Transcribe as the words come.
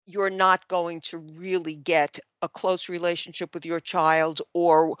you're not going to really get a close relationship with your child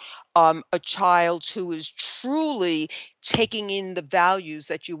or a child who is truly taking in the values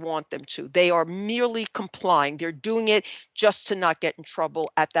that you want them to. They are merely complying. They're doing it just to not get in trouble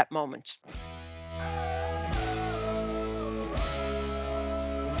at that moment.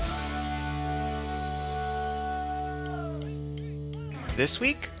 This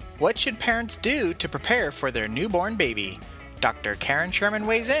week, what should parents do to prepare for their newborn baby? Dr. Karen Sherman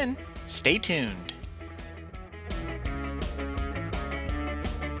weighs in. Stay tuned.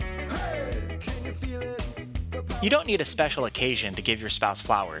 You don't need a special occasion to give your spouse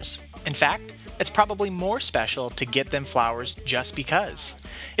flowers. In fact, it's probably more special to get them flowers just because.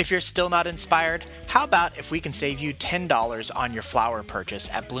 If you're still not inspired, how about if we can save you $10 on your flower purchase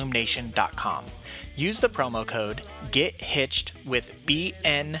at bloomnation.com? Use the promo code GETHITCHED with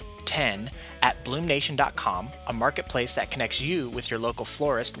BN10 at bloomnation.com, a marketplace that connects you with your local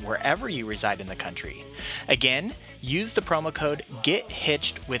florist wherever you reside in the country. Again, use the promo code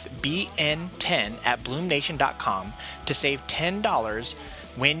GETHITCHED with BN10 at bloomnation.com to save $10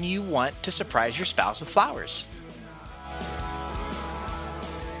 when you want to surprise your spouse with flowers.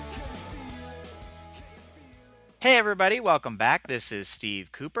 Hey everybody, welcome back. This is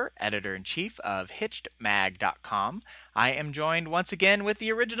Steve Cooper, editor-in-chief of HitchedMag.com. I am joined once again with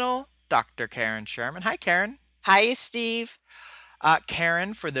the original Dr. Karen Sherman. Hi, Karen. Hi, Steve.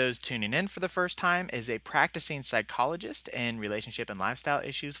 Karen, for those tuning in for the first time, is a practicing psychologist in relationship and lifestyle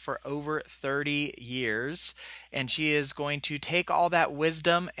issues for over 30 years. And she is going to take all that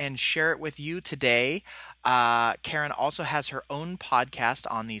wisdom and share it with you today. Karen also has her own podcast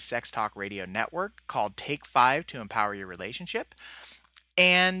on the Sex Talk Radio Network called Take 5 to Empower Your Relationship.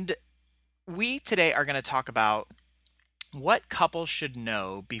 And we today are going to talk about what couples should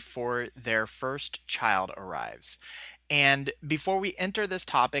know before their first child arrives. And before we enter this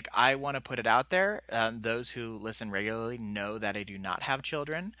topic, I want to put it out there. Those who listen regularly know that I do not have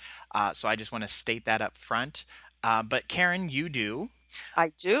children. So I just want to state that up front. But Karen, you do.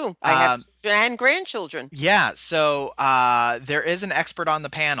 I do. I have children and grandchildren. Yeah, so there is an expert on the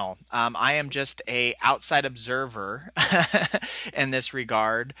panel. I am just a outside observer in this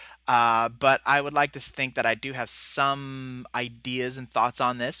regard, but I would like to think that I do have some ideas and thoughts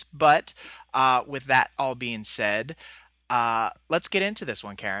on this. But with that all being said, let's get into this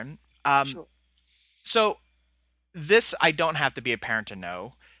one, Karen. Sure. So this, I don't have to be a parent to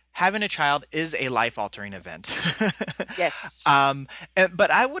know. Having a child is a life-altering event. Yes. But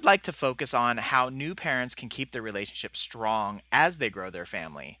I would like to focus on how new parents can keep their relationship strong as they grow their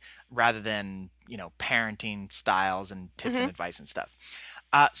family, rather than, parenting styles and tips and advice and stuff.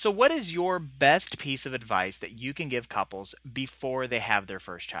 So what is your best piece of advice that you can give couples before they have their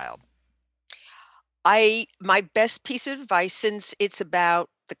first child? My best piece of advice, since it's about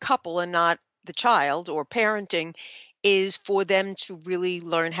the couple and not the child or parenting, is for them to really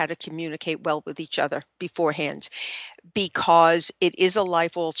learn how to communicate well with each other beforehand, because it is a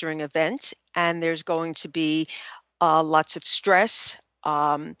life-altering event and there's going to be lots of stress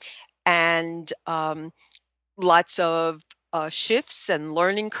and lots of shifts and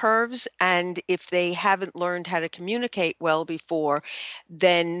learning curves. And if they haven't learned how to communicate well before,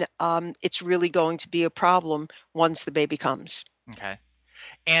 then it's really going to be a problem once the baby comes. Okay.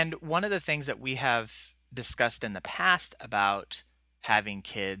 And one of the things that we have discussed in the past about having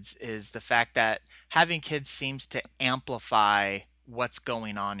kids is the fact that having kids seems to amplify what's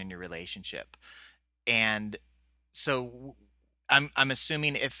going on in your relationship. And so I'm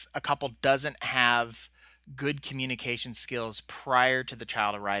assuming if a couple doesn't have good communication skills prior to the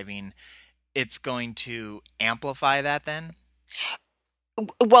child arriving, it's going to amplify that then?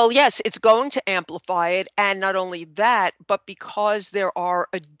 Well, yes, it's going to amplify it. And not only that, but because there are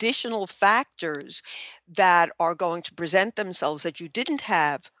additional factors that are going to present themselves that you didn't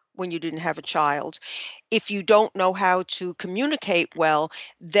have when you didn't have a child. If you don't know how to communicate well,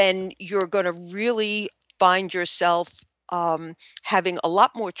 then you're going to really find yourself having a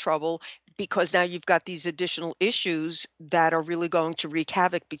lot more trouble, because now you've got these additional issues that are really going to wreak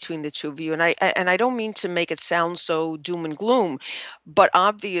havoc between the two of you. And I don't mean to make it sound so doom and gloom, but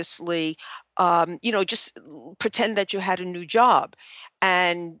obviously, just pretend that you had a new job,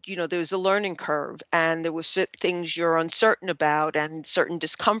 and there was a learning curve, and there were things you're uncertain about, and certain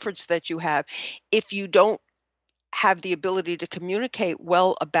discomforts that you have. If you don't have the ability to communicate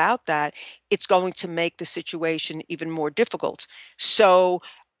well about that, it's going to make the situation even more difficult. So,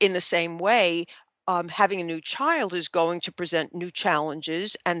 in the same way, having a new child is going to present new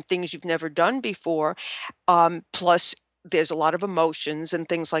challenges and things you've never done before. Plus, there's a lot of emotions and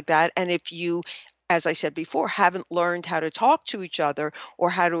things like that. And if you as I said before, haven't learned how to talk to each other or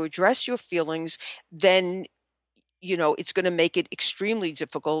how to address your feelings, then, it's going to make it extremely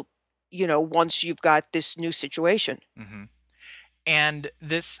difficult, once you've got this new situation. Hmm. And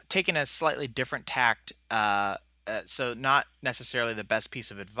this taking a slightly different tact, so not necessarily the best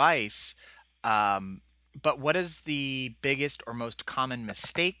piece of advice, um, but what is the biggest or most common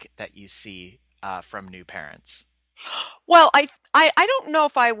mistake that you see from new parents? Well, I don't know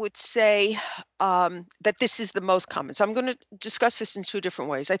if I would say that this is the most common. So I'm going to discuss this in two different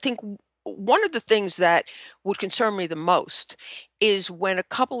ways. I think one of the things that would concern me the most is when a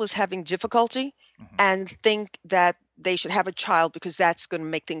couple is having difficulty Hmm. and think that they should have a child because that's going to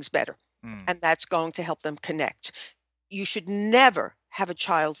make things better Mm, and that's going to help them connect. You should never have a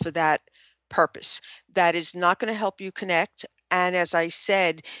child for that purpose. That is not going to help you connect. And as I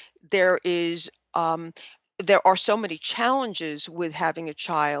said, there is there are so many challenges with having a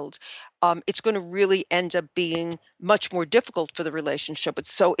child. It's going to really end up being much more difficult for the relationship.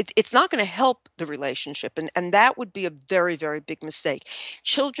 It's not going to help the relationship, and that would be a very, very big mistake.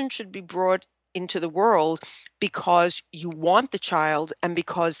 Children should be brought into the world because you want the child and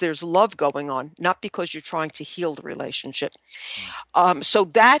because there's love going on, not because you're trying to heal the relationship. mm, So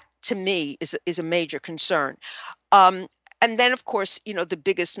that to me is a major concern. Um, and then, of course, the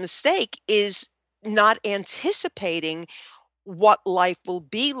biggest mistake is not anticipating what life will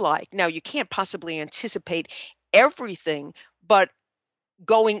be like. Now, you can't possibly anticipate everything, but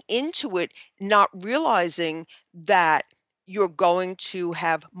going into it, not realizing that you're going to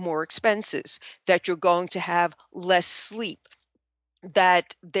have more expenses, that you're going to have less sleep,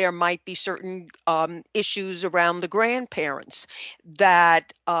 that there might be certain issues around the grandparents,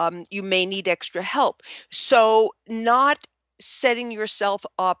 that you may need extra help. So, not setting yourself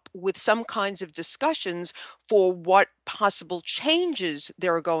up with some kinds of discussions for what possible changes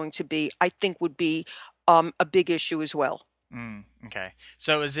there are going to be, I think would be a big issue as well. okay.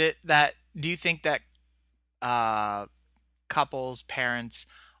 So is it that, do you think that uh, couples, parents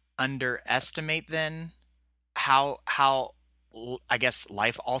underestimate then I guess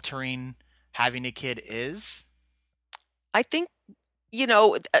life altering having a kid is? I think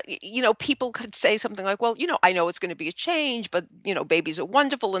people could say something like, well, I know it's going to be a change, but, babies are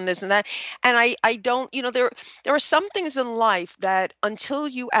wonderful and this and that. And I don't, there are some things in life that until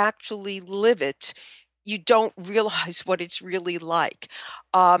you actually live it, you don't realize what it's really like.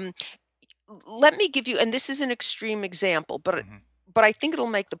 Um, Let me give you, and this is an extreme example, Hmm. but I think it'll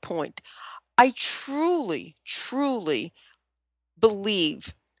make the point. I truly, truly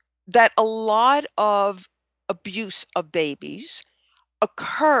believe that a lot of abuse of babies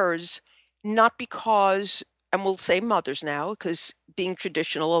occurs not because, and we'll say mothers now, because being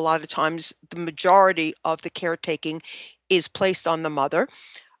traditional, a lot of times the majority of the caretaking is placed on the mother,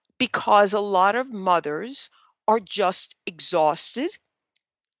 because a lot of mothers are just exhausted.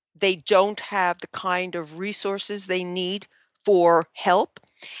 They don't have the kind of resources they need for help,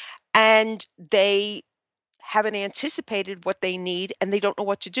 and they haven't anticipated what they need and they don't know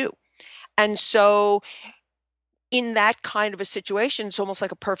what to do. And so in that kind of a situation, it's almost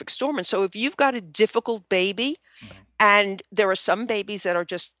like a perfect storm. And so if you've got a difficult baby, Hmm. and there are some babies that are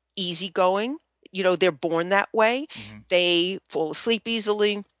just easygoing, they're born that way. Hmm. They fall asleep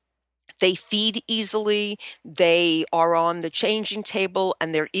easily. They feed easily. They are on the changing table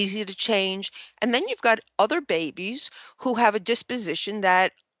and they're easy to change. And then you've got other babies who have a disposition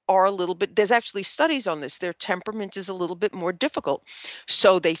that are a little bit, there's actually studies on this. Their temperament is a little bit more difficult.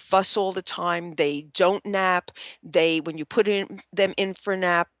 So they fuss all the time. They don't nap. When you put them in for a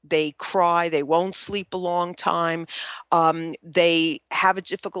nap, they cry. They won't sleep a long time. They have a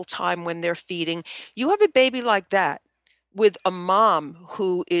difficult time when they're feeding. You have a baby like that with a mom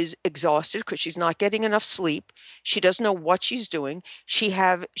who is exhausted because she's not getting enough sleep. She doesn't know what she's doing. She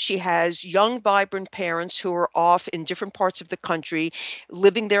has young, vibrant parents who are off in different parts of the country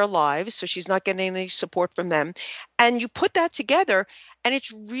living their lives, so she's not getting any support from them. And you put that together, and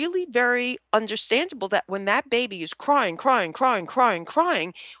it's really very understandable that when that baby is crying, crying, crying, crying,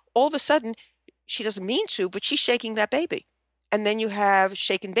 crying, all of a sudden she doesn't mean to, but she's shaking that baby. And then you have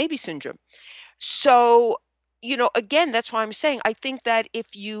shaken baby syndrome. So, again, that's why I'm saying I think that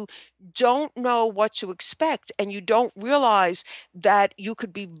if you don't know what to expect and you don't realize that you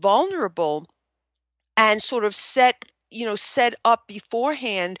could be vulnerable and sort of set up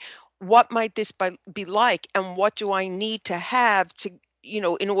beforehand, what might this be like and what do I need to have to,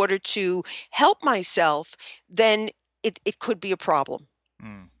 in order to help myself, then it could be a problem.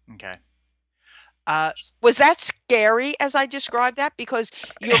 Mm, okay. Uh, Was that scary as I described that? Because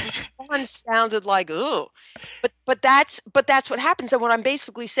your response sounded like, "Oh," but that's what happens. And what I'm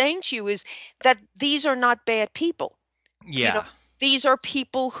basically saying to you is that these are not bad people. You know, yeah. these are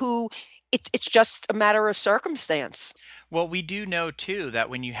people who it's just a matter of circumstance. Well, we do know too that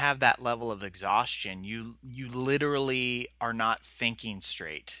when you have that level of exhaustion, you literally are not thinking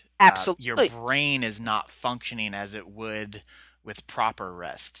straight. Your Absolutely. brain is not functioning as it would with proper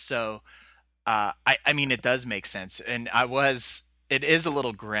rest. So, I mean, it does make sense, and it is a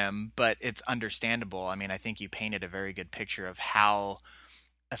little grim, but it's understandable. I mean, I think you painted a very good picture of how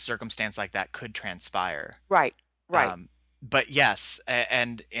a circumstance like that could transpire. Right. Right. Um, but yes,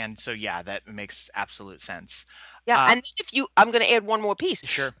 and so yeah, that makes absolute sense. Yeah, Uh, and then if you I'm going to add one more piece.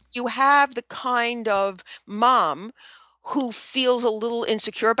 sure. You have the kind of mom who feels a little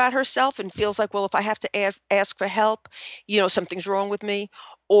insecure about herself and feels like, well, if I have to ask for help, something's wrong with me,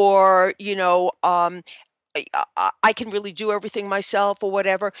 or, I can really do everything myself or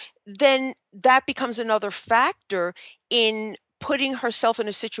whatever, then that becomes another factor in putting herself in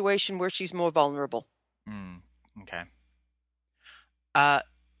a situation where she's more vulnerable. Mm, okay. Uh,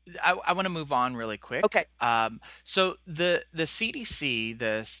 I want to move on really Okay. quick. So the CDC,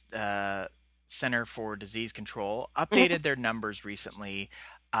 the Center for Disease Control, Mhm. updated their numbers recently,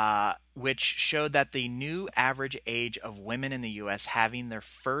 which showed that the new average age of women in the U.S. having their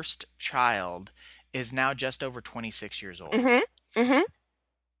first child is now just over 26 years old. Mhm. Mhm.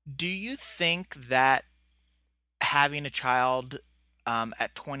 Do you think that having a child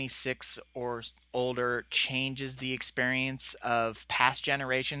at 26 or older changes the experience of past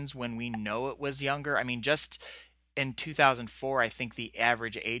generations when we know it was younger? I mean, just in 2004, I think the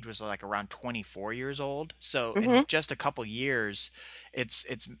average age was like around 24 years old. So in Mhm. just a couple years, it's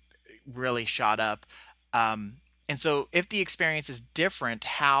really shot up. Um, and so if the experience is different,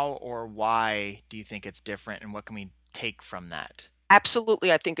 how or why do you think it's different, and what can we take from that?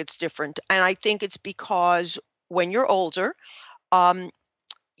 Absolutely, I think it's different, and I think it's because when you're older, um,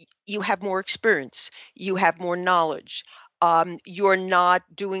 you have more experience, you have more knowledge. You're not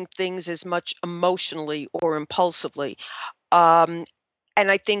doing things as much emotionally or impulsively. Um,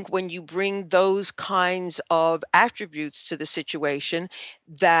 and I think when you bring those kinds of attributes to the situation,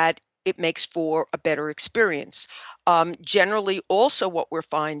 that it makes for a better experience. Generally, also, what we're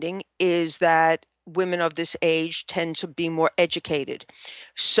finding is that women of this age tend to be more educated.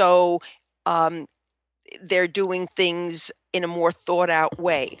 So, um, they're doing things in a more thought out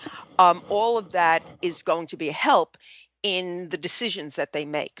way. All of that is going to be a help in the decisions that they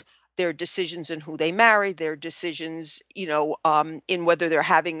make. Their decisions in who they marry, their decisions, in whether they're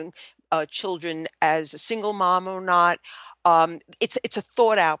having children as a single mom or not. It's a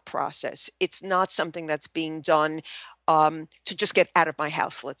thought out process. It's not something that's being done to just get out of my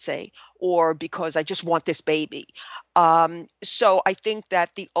house, let's say, or because I just want this baby. So I think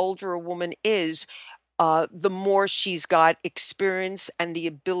that the older a woman is, the more she's got experience and the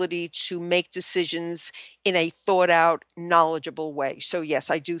ability to make decisions in a thought out, knowledgeable way. So, yes,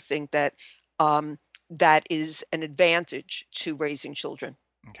 I do think that that is an advantage to raising children.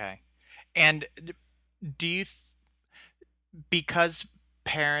 Okay. And do you because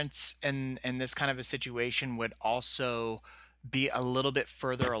parents in this kind of a situation would also be a little bit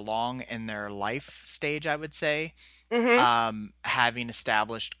further along in their life stage, I would say, Hmm. having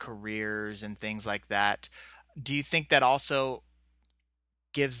established careers and things like that. Do you think that also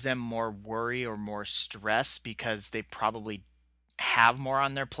gives them more worry or more stress because they probably have more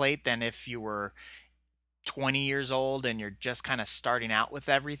on their plate than if you were 20 years old and you're just kind of starting out with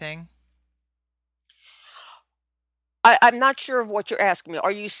everything? I'm not sure of what you're asking me.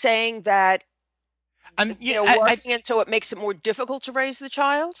 Are you saying that, Yeah, working and so it makes it more difficult to raise the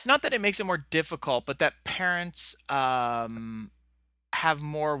child? not that it makes it more difficult, but that parents have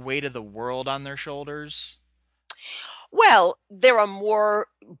more weight of the world on their shoulders. Well, there are more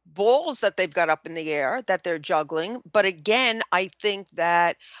balls that they've got up in the air that they're juggling. But again, I think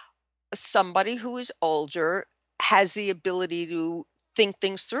that somebody who is older has the ability to think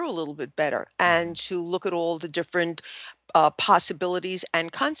things through a little bit better Hmm. and to look at all the different possibilities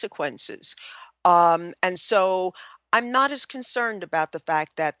and consequences. And so I'm not as concerned about the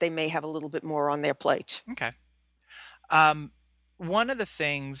fact that they may have a little bit more on their plate. Okay. Um, One of the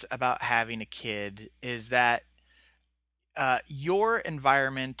things about having a kid is that your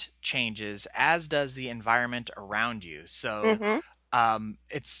environment changes, as does the environment around you. So Hmm.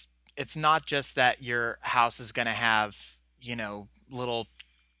 it's not just that your house is going to have little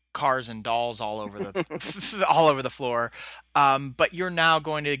cars and dolls all over the all over the floor, but you're now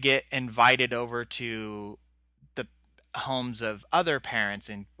going to get invited over to the homes of other parents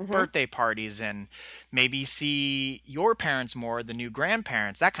and Mhm. birthday parties and maybe see your parents more, the new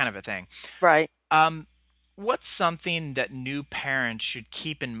grandparents, that kind of a thing. Right. Um, what's something that new parents should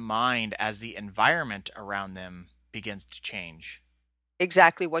keep in mind as the environment around them begins to change?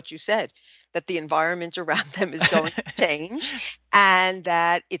 Exactly what you said, that the environment around them is going to change and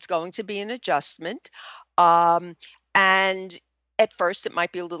that it's going to be an adjustment. And at first, it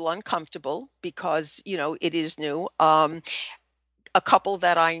might be a little uncomfortable because, it is new. A couple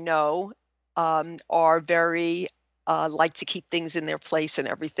that I know are very like to keep things in their place and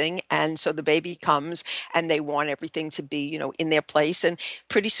everything. And so the baby comes and they want everything to be, in their place. And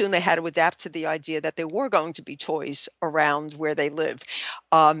pretty soon they had to adapt to the idea that there were going to be toys around where they live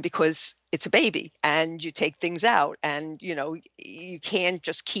because it's a baby and you take things out and, you can't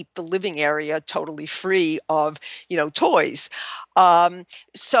just keep the living area totally free of, toys. Um,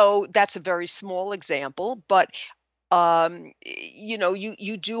 so that's a very small example, but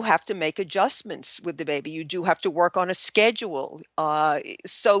you do have to make adjustments with the baby. You do have to work on a schedule.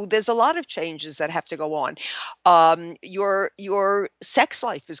 So there's a lot of changes that have to go on. Your sex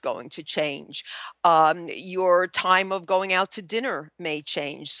life is going to change. Your time of going out to dinner may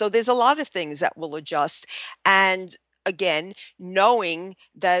change. So there's a lot of things that will adjust. And again, knowing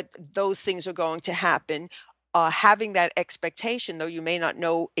that those things are going to happen, having that expectation, though you may not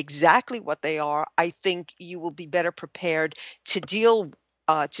know exactly what they are, I think you will be better prepared to deal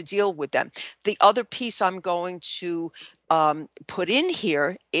with them. The other piece I'm going to put in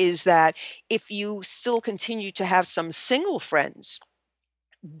here is that if you still continue to have some single friends,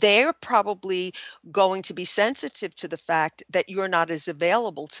 they're probably going to be sensitive to the fact that you're not as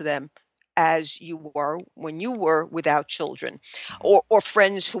available to them as you were when you were without children, Hmm. or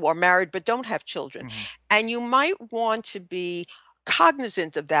friends who are married but don't have children. Hmm. And you might want to be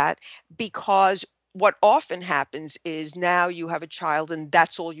cognizant of that because what often happens is now you have a child and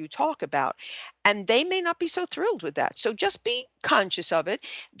that's all you talk about. And they may not be so thrilled with that. So just be conscious of it,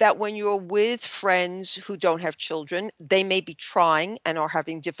 that when you're with friends who don't have children, they may be trying and are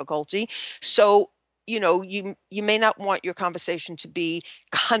having difficulty. So, you may not want your conversation to be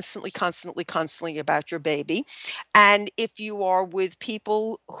constantly, constantly, constantly about your baby. And if you are with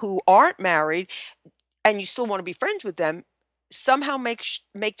people who aren't married and you still want to be friends with them, somehow make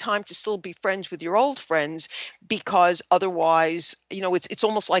time to still be friends with your old friends, because otherwise, it's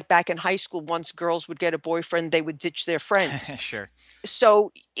almost like back in high school. Once girls would get a boyfriend, they would ditch their friends. Sure.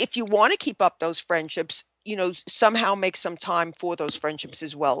 So if you want to keep up those friendships, somehow make some time for those friendships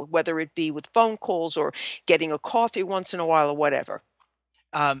as well, whether it be with phone calls or getting a coffee once in a while or whatever.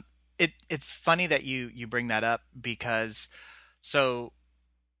 Um, it's funny that you bring that up because so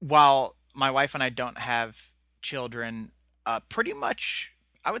while my wife and I don't have children, pretty much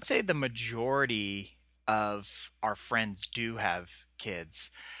I would say the majority of our friends do have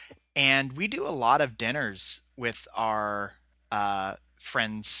kids, and we do a lot of dinners with our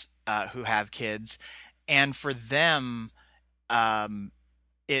friends who have kids, and for them, um,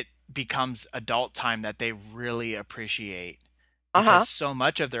 it becomes adult time that they really appreciate because Uh-huh. so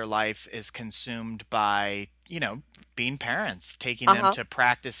much of their life is consumed by, being parents, taking them Uh-huh. to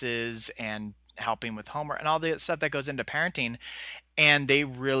practices and helping with homework and all the stuff that goes into parenting. And they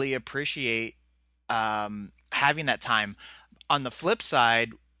really appreciate having that time. On the flip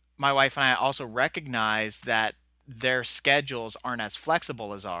side, my wife and I also recognize that their schedules aren't as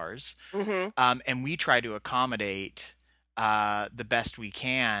flexible as ours. Mhm. And we try to accommodate the best we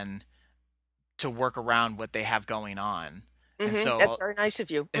can to work around what they have going on. And Mhm. That's so very nice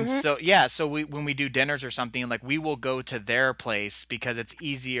of you. and Mhm. so yeah, so we when we do dinners or something, like we will go to their place because it's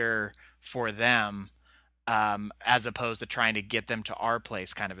easier for them, as opposed to trying to get them to our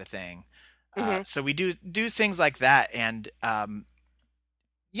place, kind of a thing. Mhm. So we do things like that, and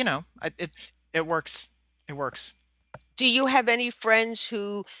it works. It works. Do you have any friends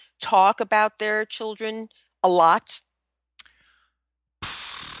who talk about their children a lot?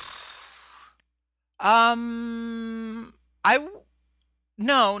 Um, I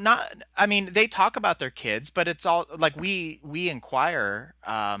No, not. I mean, they talk about their kids, but it's all like we inquire,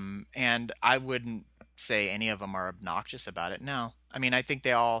 and I wouldn't say any of them are obnoxious about it. No, I mean, I think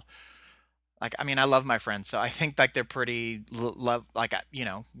they all like. I mean, I love my friends, so I think like they're pretty love. Like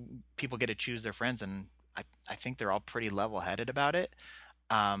people get to choose their friends, and I think they're all pretty level headed about it.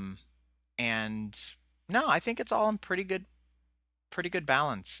 Um, and no, I think it's all in pretty good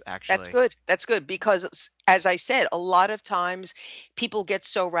balance, That's actually. good. That's good because, as I said, a lot of times people get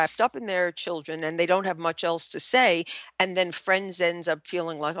so wrapped up in their children and they don't have much else to say, and then friends ends up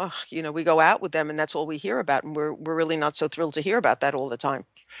feeling like, oh, we go out with them and that's all we hear about, and we're really not so thrilled to hear about that all the time.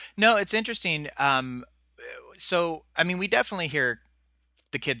 No, it's interesting. So, I mean, we definitely hear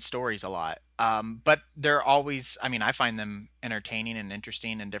the kids' stories a lot. But they're always, I mean, I find them entertaining and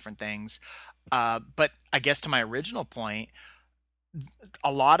interesting and different things. But I guess to my original point,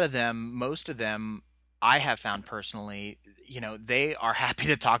 a lot of them, most of them, I have found personally, they are happy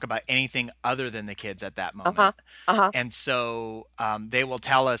to talk about anything other than the kids at that Uh-huh. moment. Uh-huh. And so they will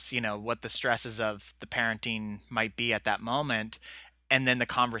tell us, what the stresses of the parenting might be at that moment. And then the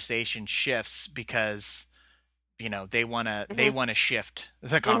conversation shifts because they Mhm. want to shift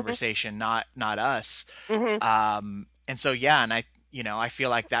the Mhm. conversation, not us. Mhm. And so yeah, and I feel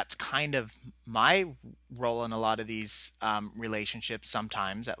like that's kind of my role in a lot of these relationships,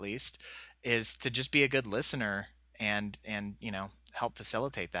 sometimes at least, is to just be a good listener and help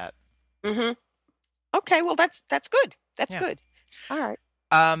facilitate that. Mhm. Okay, well that's good. That's Yeah. good. All right.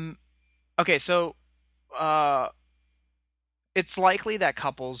 um okay, so uh it's likely that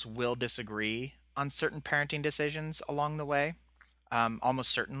couples will disagree on certain parenting decisions along the way.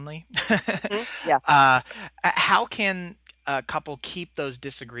 Almost certainly. Mhm. Yeah. uh, how can a couple keep those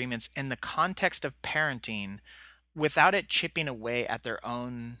disagreements in the context of parenting without it chipping away at their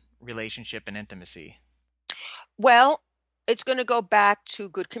own relationship and intimacy? Well, it's going to go back to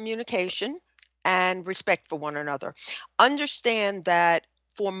good communication and respect for one another. Understand that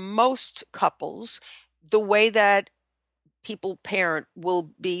for most couples, the way that people parent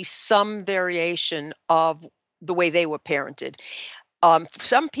will be some variation of the way they were parented. For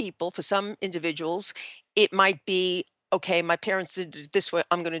some people, for some individuals, it might be, okay, my parents did it this way.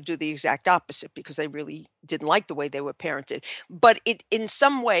 I'm going to do the exact opposite because they really didn't like the way they were parented. But it, in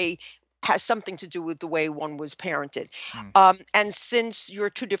some way, has something to do with the way one was parented. Mm, And since you're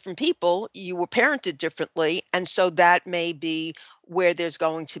two different people, you were parented differently. And so that may be where there's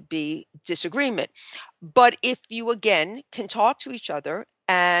going to be disagreement. But if you, again, can talk to each other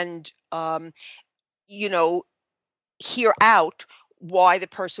and, you know, hear out why the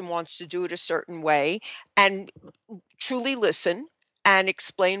person wants to do it a certain way and truly listen and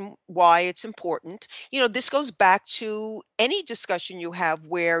explain why it's important. This goes back to any discussion you have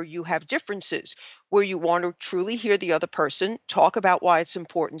where you have differences, where you want to truly hear the other person, talk about why it's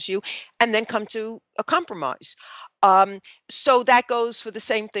important to you, and then come to a compromise. Um, so that goes for the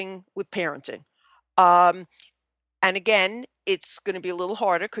same thing with parenting. Um, and again, it's going to be a little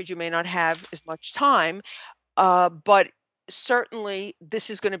harder because you may not have as much time, but certainly this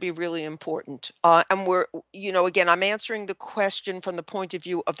is going to be really important. And again, I'm answering the question from the point of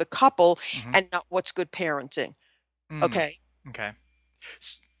view of the couple hmm and not what's good parenting. mm, Okay. okay.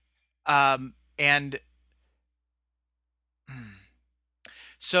 And mm,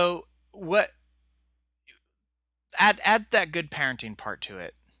 so what? Add that good parenting part to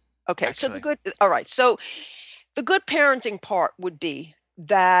it. Okay. Actually. All right. So the good parenting part would be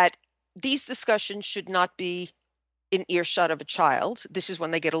that these discussions should not be in earshot of a child. This is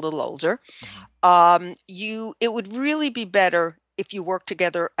when they get a little older. hmm It would really be better if you work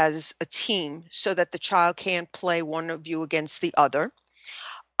together as a team so that the child can't play one of you against the other.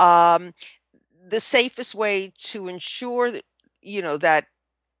 Um, the safest way to ensure that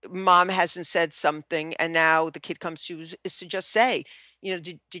mom hasn't said something and now the kid comes to you is to just say,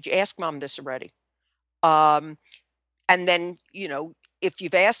 did you ask mom this already? Um, and then, if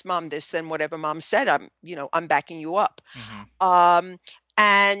you've asked mom this, then whatever mom said, I'm backing you up. hmm Um,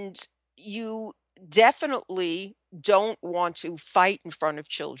 and you definitely don't want to fight in front of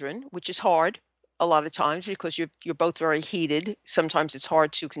children, which is hard a lot of times because you're both very heated. Sometimes it's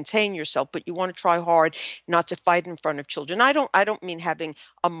hard to contain yourself, but you want to try hard not to fight in front of children. I don't mean having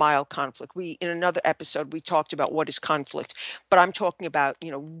a mild conflict. We In another episode we talked about what is conflict, but I'm talking about,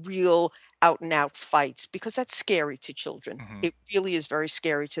 real out and out fights because that's scary to children. hmm It really is very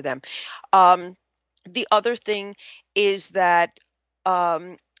scary to them. Um, the other thing is that,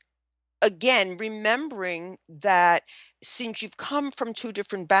 um, again, remembering that since you've come from two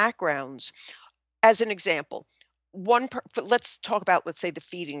different backgrounds, as an example, let's talk about, let's say, the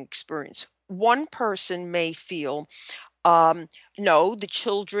feeding experience. One person may feel, no, the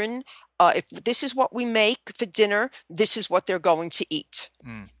children, if this is what we make for dinner, this is what they're going to eat.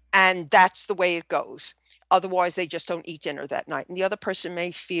 Mm, And that's the way it goes. Otherwise, they just don't eat dinner that night. And the other person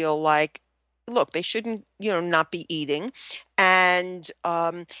may feel like, look, they shouldn't, not be eating. And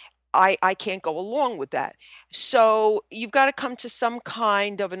I can't go along with that. So you've got to come to some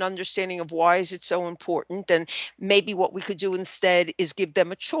kind of an understanding of why is it so important. And maybe what we could do instead is give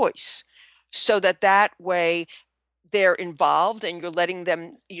them a choice so that way they're involved and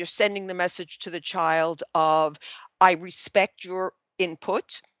you're sending the message to the child of, I respect your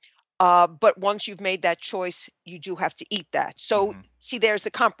input, but once you've made that choice, you do have to eat that. So, hmm see, there's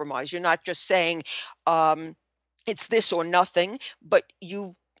the compromise. You're not just saying, it's this or nothing, but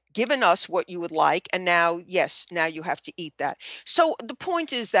you've given us what you would like, and now, yes, now you have to eat that. So the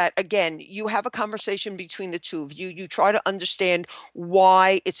point is that, again, you have a conversation between the two of you. You try to understand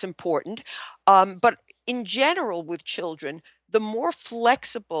why it's important. But in general, with children, the more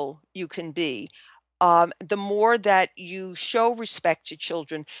flexible you can be, the more that you show respect to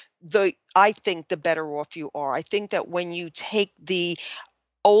children, the I think the better off you are. I think that when you take the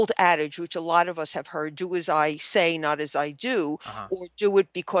old adage, which a lot of us have heard, do as I say, not as I do, Uh-huh. or do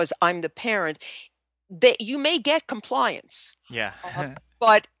it because I'm the parent, that you may get compliance. Yeah. Uh,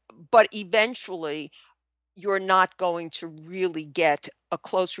 but but eventually you're not going to really get a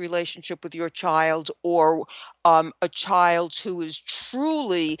close relationship with your child, or a child who is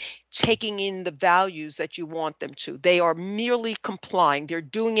truly taking in the values that you want them to. They are merely complying. They're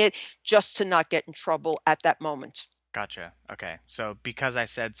doing it just to not get in trouble at that moment. Gotcha. Okay. So because I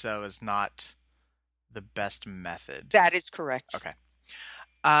said so is not the best method. That is correct. Okay.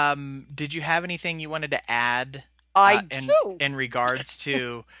 Did you have anything you wanted to add I in do. regards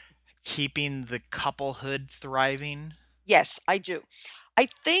to keeping the couplehood thriving? Yes, I do. I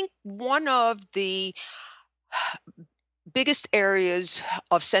think one of the biggest areas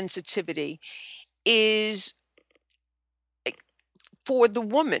of sensitivity is for the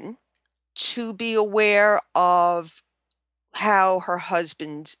woman to be aware of how her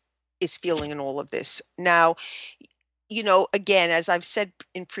husband is feeling in all of this. Now, again, as I've said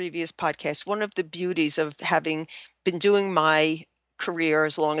in previous podcasts, one of the beauties of having been doing my career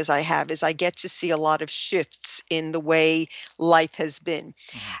as long as I have is I get to see a lot of shifts in the way life has been.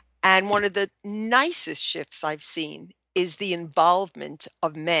 Hmm. And one of the nicest shifts I've seen is the involvement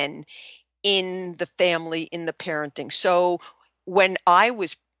of men in the family, in the parenting. So when I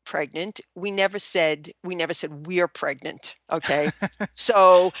was pregnant, we never said we're pregnant. Okay.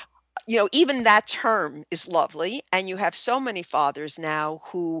 So, even that term is lovely. And you have so many fathers now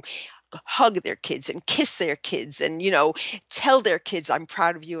who hug their kids and kiss their kids and, tell their kids, I'm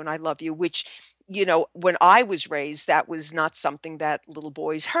proud of you and I love you, which, when I was raised, that was not something that little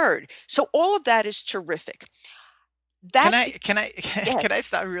boys heard. So all of that is terrific. Can That, I be- can I yeah, can I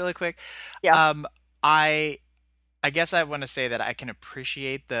stop really quick? yeah, Um, I I guess I want to say that I can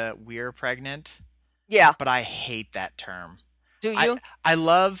appreciate the "we're pregnant," yeah. but I hate that term. Do I you? I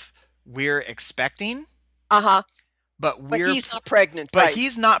love "we're expecting," Uh-huh. but But we're he's not pregnant, but right?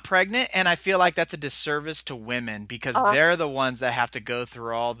 he's not pregnant, and I feel like that's a disservice to women because Uh-huh. they're the ones that have to go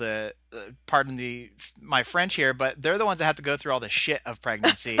through all the pardon the my French here, but they're the ones that have to go through all the shit of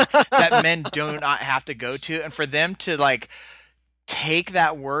pregnancy that men do not have to go to, and for them to like take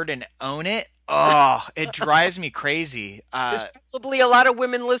that word and own it, oh, it drives me crazy. There's probably a lot of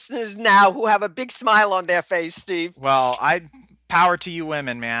women listeners now who have a big smile on their face, Steve. Well, I power to you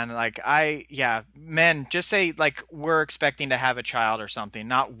women, man. Like yeah, men just say like we're expecting to have a child or something,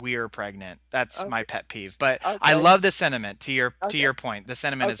 not we're pregnant. That's my Okay. pet peeve. But I Okay. love the sentiment to Okay. your point. The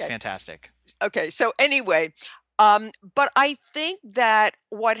sentiment is Okay. fantastic. Okay. So anyway, but I think that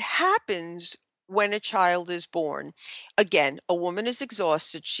what happens when a child is born, again, a woman is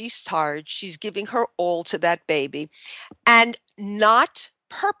exhausted, she's tired, she's giving her all to that baby, and not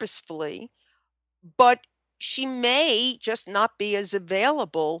purposefully, but she may just not be as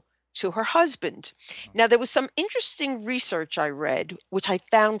available to her husband. Now, there was some interesting research I read, which I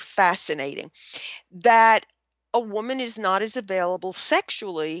found fascinating, that a woman is not as available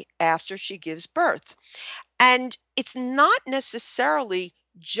sexually after she gives birth. And it's not necessarily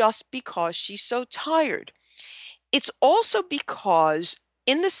just because she's so tired. It's also because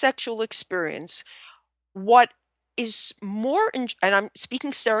in the sexual experience, what is more, and I'm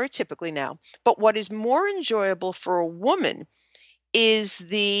speaking stereotypically now, but what is more enjoyable for a woman is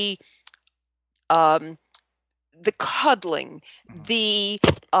um, the cuddling, Hmm. the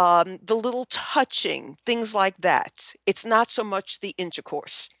little touching, things like that. It's not so much the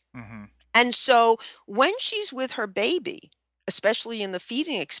intercourse. Hmm. And so when she's with her baby, especially in the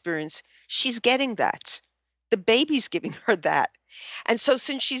feeding experience, she's getting that. The baby's giving her that. And so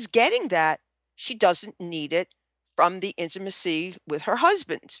since she's getting that, she doesn't need it from the intimacy with her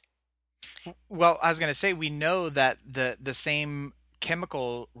husband. Well, I was going to say we know that the same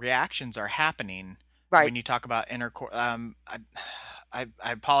chemical reactions are happening Right. when you talk about intercourse. I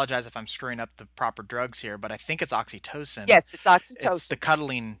apologize if I'm screwing up the proper drugs here, but I think it's oxytocin. Yes, it's It's the oxytocin.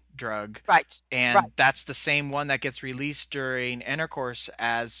 cuddling drug, Right. Right. and that's the same one that gets released during intercourse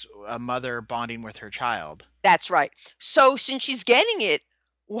as a mother bonding with her child. That's right. So since she's getting it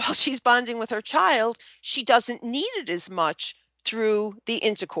while she's bonding with her child, she doesn't need it as much through the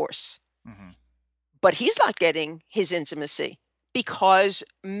intercourse. Hmm. But he's not getting his intimacy because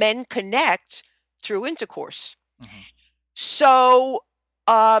men connect through intercourse. Hmm. So,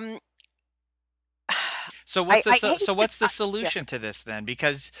 um, So I hate so to, what's the yeah, solution to this then?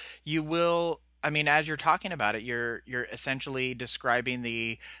 Because you will, I mean, as you're talking about it, you're essentially describing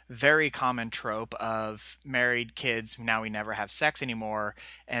the very common trope of married kids. Now we never have sex anymore,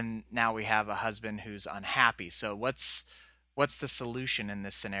 and now we have a husband who's unhappy. So what's the solution in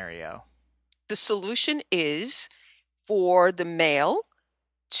this scenario? the solution is for the male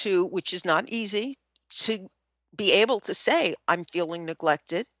to, which is not easy, to be able to say, I'm feeling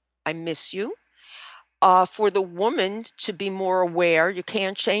neglected. I miss you. For the woman to be more aware, you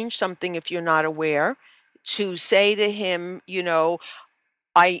can't change something if you're not aware, to say to him,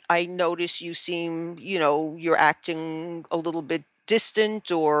 I notice you seem, you're acting a little bit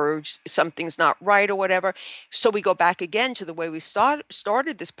distant or something's not right or whatever. So we go back again to the way we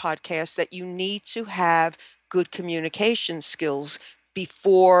started this podcast, that you need to have good communication skills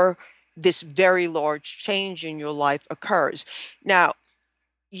before this very large change in your life occurs. Now,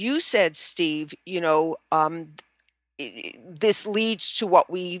 you said, Steve, this leads to what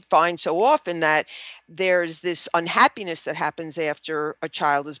we find so often, that there's this unhappiness that happens after a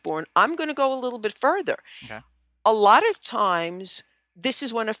child is born. I'm going to go a little bit further. Okay. A lot of times, this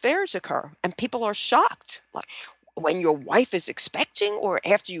is when affairs occur, and people are shocked. Like, when your wife is expecting or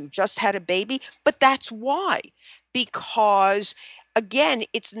after you just had a baby. But that's why. Because, again,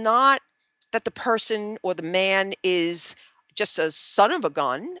 it's not that the person or the man is just a son of a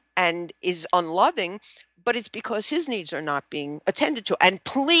gun and is unloving, but it's because his needs are not being attended to. And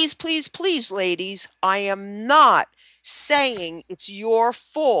please, please, please, ladies, I am not saying it's your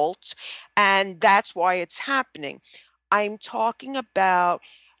fault and that's why it's happening. I'm talking about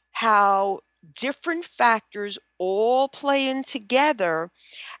how different factors all play in together,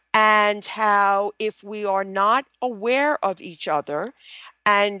 and how if we are not aware of each other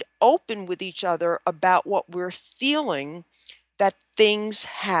and open with each other about what we're feeling, that things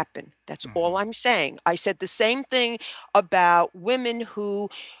happen. That's all Hmm. I'm saying. I said the same thing about women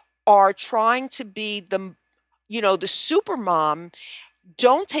who are trying to be the super mom,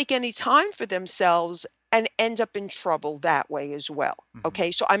 don't take any time for themselves and end up in trouble that way as well. Hmm.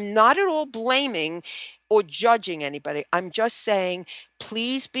 Okay, so I'm not at all blaming or judging anybody. I'm just saying,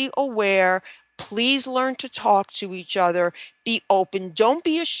 please be aware. Please learn to talk to each other. Be open. Don't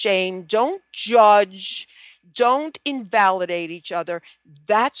be ashamed. Don't judge. Don't invalidate each other.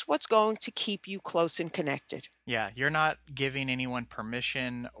 That's what's going to keep you close and connected. Yeah, you're not giving anyone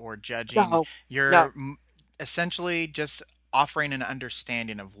permission or judging. No, no, You're essentially just offering an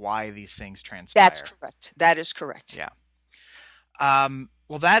understanding of why these things that's transpire. correct. That is correct. Yeah.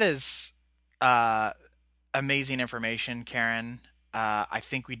 Well, that is uh, amazing information, Karen. I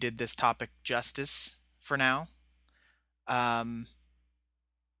think we did this topic justice for now. Um,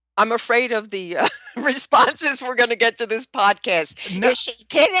 I'm afraid of the responses we're going to get to this podcast. no, Is she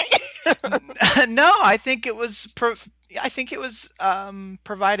kidding? no, I think it was. I think it was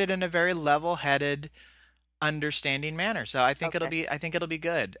provided in a very level-headed, understanding manner. So I think it'll Okay. be. I think it'll be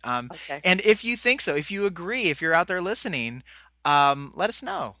good. Okay. And if you think so, if you agree, if you're out there listening, let us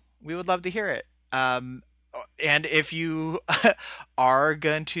know. We would love to hear it. And if you are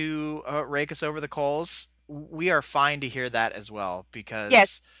going to rake us over the coals, we are fine to hear that as well Yes.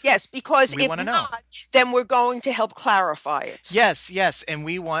 because Yes. Because we if want to know. not, then we're going to help clarify it. Yes, yes, and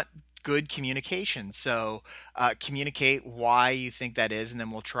we want good communication. So communicate why you think that is, and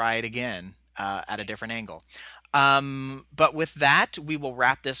then we'll try it again at a different angle. But with that, we will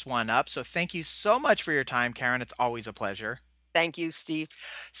wrap this one up. So thank you so much for your time, Karen. It's always a pleasure. Thank you, Steve.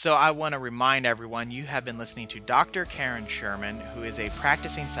 So, I want to remind everyone you have been listening to Dr. Karen Sherman, who is a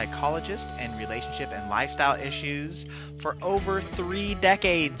practicing psychologist in relationship and lifestyle issues for over 3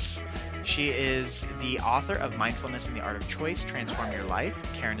 decades. She is the author of Mindfulness and the Art of Choice Transform Your Life.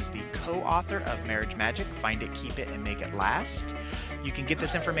 Karen is the co author of Marriage Magic Find It, Keep It, and Make It Last. You can get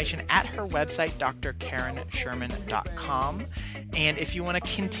this information at her website, drkarensherman.com. And if you want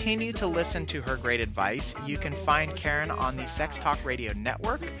to continue to listen to her great advice, you can find Karen on the Sex Talk Radio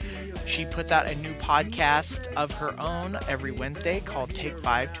Network. She puts out a new podcast of her own every Wednesday called Take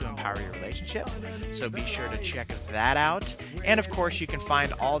 5 to Empower Your Relationship. So be sure to check that out. And of course, you can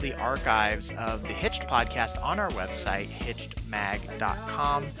find all the archives of the Hitched podcast on our website,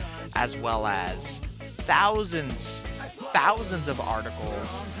 hitchedmag.com, as well as thousands of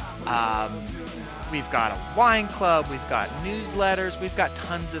articles. We've got a wine club, we've got newsletters, we've got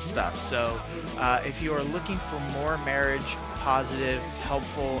tons of stuff. So if you are looking for more marriage positive,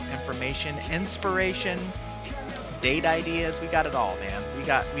 helpful information, inspiration, date ideas, we got it all, man. We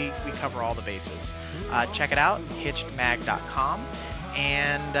cover all the bases. Check it out, hitchedmag.com.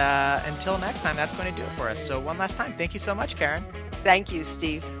 And until next time, that's going to do it for us. So one last time, thank you so much, Karen. Thank you,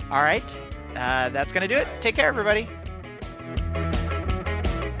 Steve. All right, that's going to do it. Take care, everybody.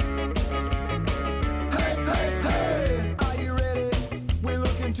 Hey, hey, hey, are you ready? We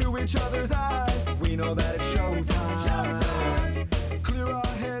look into each other's eyes. We know that it's showtime.